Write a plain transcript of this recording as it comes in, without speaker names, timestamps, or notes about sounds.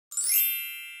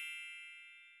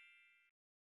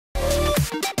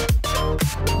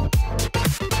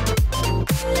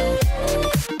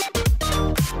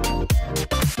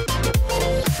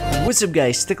What's up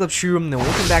guys, KeenLab Shroom, and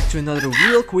welcome back to another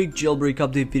real quick jailbreak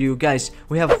update video. Guys,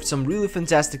 we have some really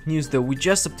fantastic news that we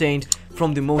just obtained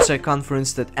from the MOSEC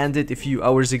conference that ended a few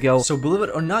hours ago. So believe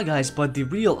it or not guys, but the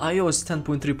real iOS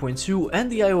 10.3.2 and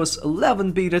the iOS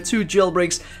 11 beta 2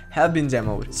 jailbreaks have been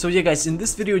demoed. So yeah guys, in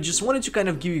this video just wanted to kind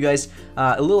of give you guys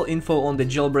a little info on the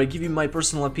jailbreak, give you my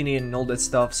personal opinion and all that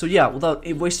stuff. So yeah, without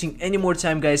wasting any more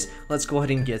time guys, let's go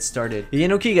ahead and get started.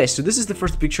 And okay guys, so this is the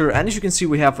first picture, and as you can see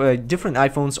we have different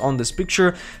iPhones on this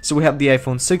picture. So we have the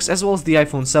iPhone 6 as well as the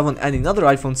iPhone 7 and another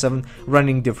iPhone 7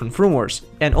 running different firmwares.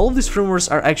 And all of these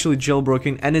firmwares are actually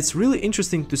jailbroken, and it's really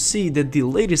interesting to see that the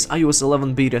latest iOS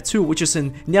 11 beta 2, which is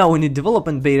now in a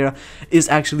development beta, is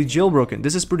actually jailbroken.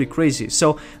 This is pretty crazy.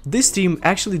 So this team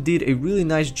actually did a really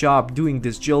nice job doing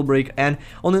this jailbreak, and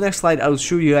on the next slide I will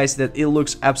show you guys that it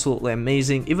looks absolutely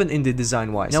amazing even in the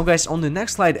design wise. Now guys, on the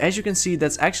next slide, as you can see,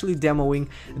 that's actually demoing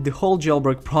the whole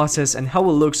jailbreak process and how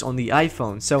it looks on the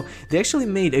iPhone. So they actually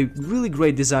made a really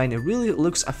great design. It really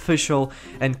looks official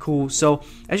and cool. So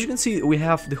as you can see, we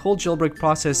have the whole jailbreak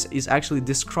process is actually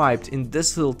described in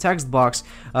this little text box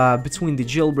between the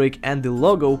jailbreak and the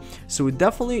logo. So it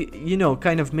definitely, you know,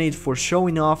 kind of made for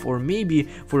showing off or maybe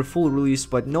for a full release,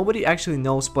 but nobody actually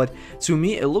knows. But to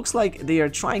me it looks like they are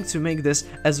trying to make this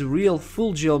as a real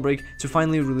full jailbreak to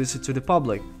finally release it to the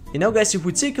public. And now guys, if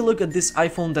we take a look at this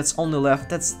iPhone that's on the left,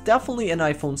 that's definitely an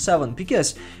iPhone 7,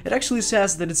 because it actually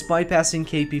says that it's bypassing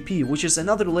KPP, which is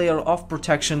another layer of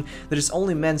protection that is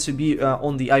only meant to be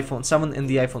on the iPhone 7 and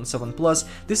the iPhone 7 Plus.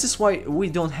 This is why we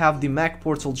don't have the Mac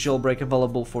Portal jailbreak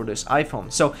available for this iPhone.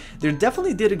 So they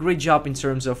definitely did a great job in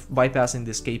terms of bypassing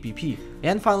this KPP.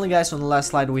 And finally guys, on the last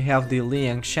slide we have the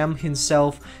Liang Shem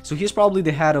himself. So he's probably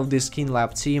the head of this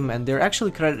KeenLab team, and they're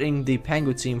actually crediting the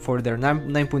Pangu team for their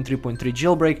 9.3.3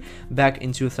 jailbreak back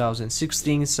in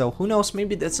 2016. So who knows,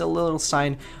 maybe that's a little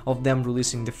sign of them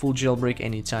releasing the full jailbreak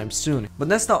anytime soon. But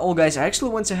that's not all guys. I actually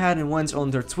went ahead and went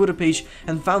on their Twitter page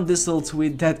and found this little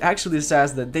tweet that actually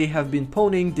says that they have been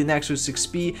pwning the Nexus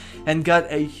 6P and got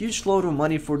a huge load of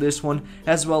money for this one,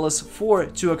 as well as for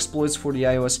 2 exploits for the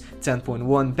iOS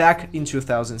 10.1 back in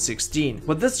 2016.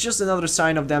 But that's just another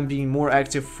sign of them being more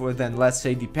active than, let's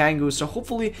say, the Pangu. So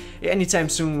hopefully anytime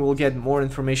soon we'll get more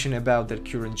information about their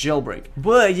current jailbreak.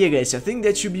 But yeah guys, I think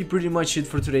that should be pretty much it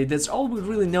for today. That's all we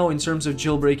really know in terms of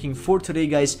jailbreaking for today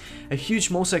guys. A huge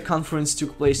MOSEC conference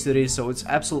took place today, so it's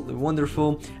absolutely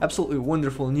wonderful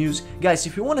news. Guys,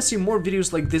 if you want to see more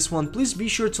videos like this one, please be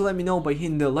sure to let me know by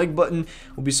hitting the like button.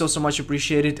 It will be so much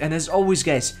appreciated. And as always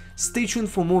guys, stay tuned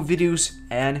for more videos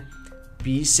and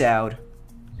peace out.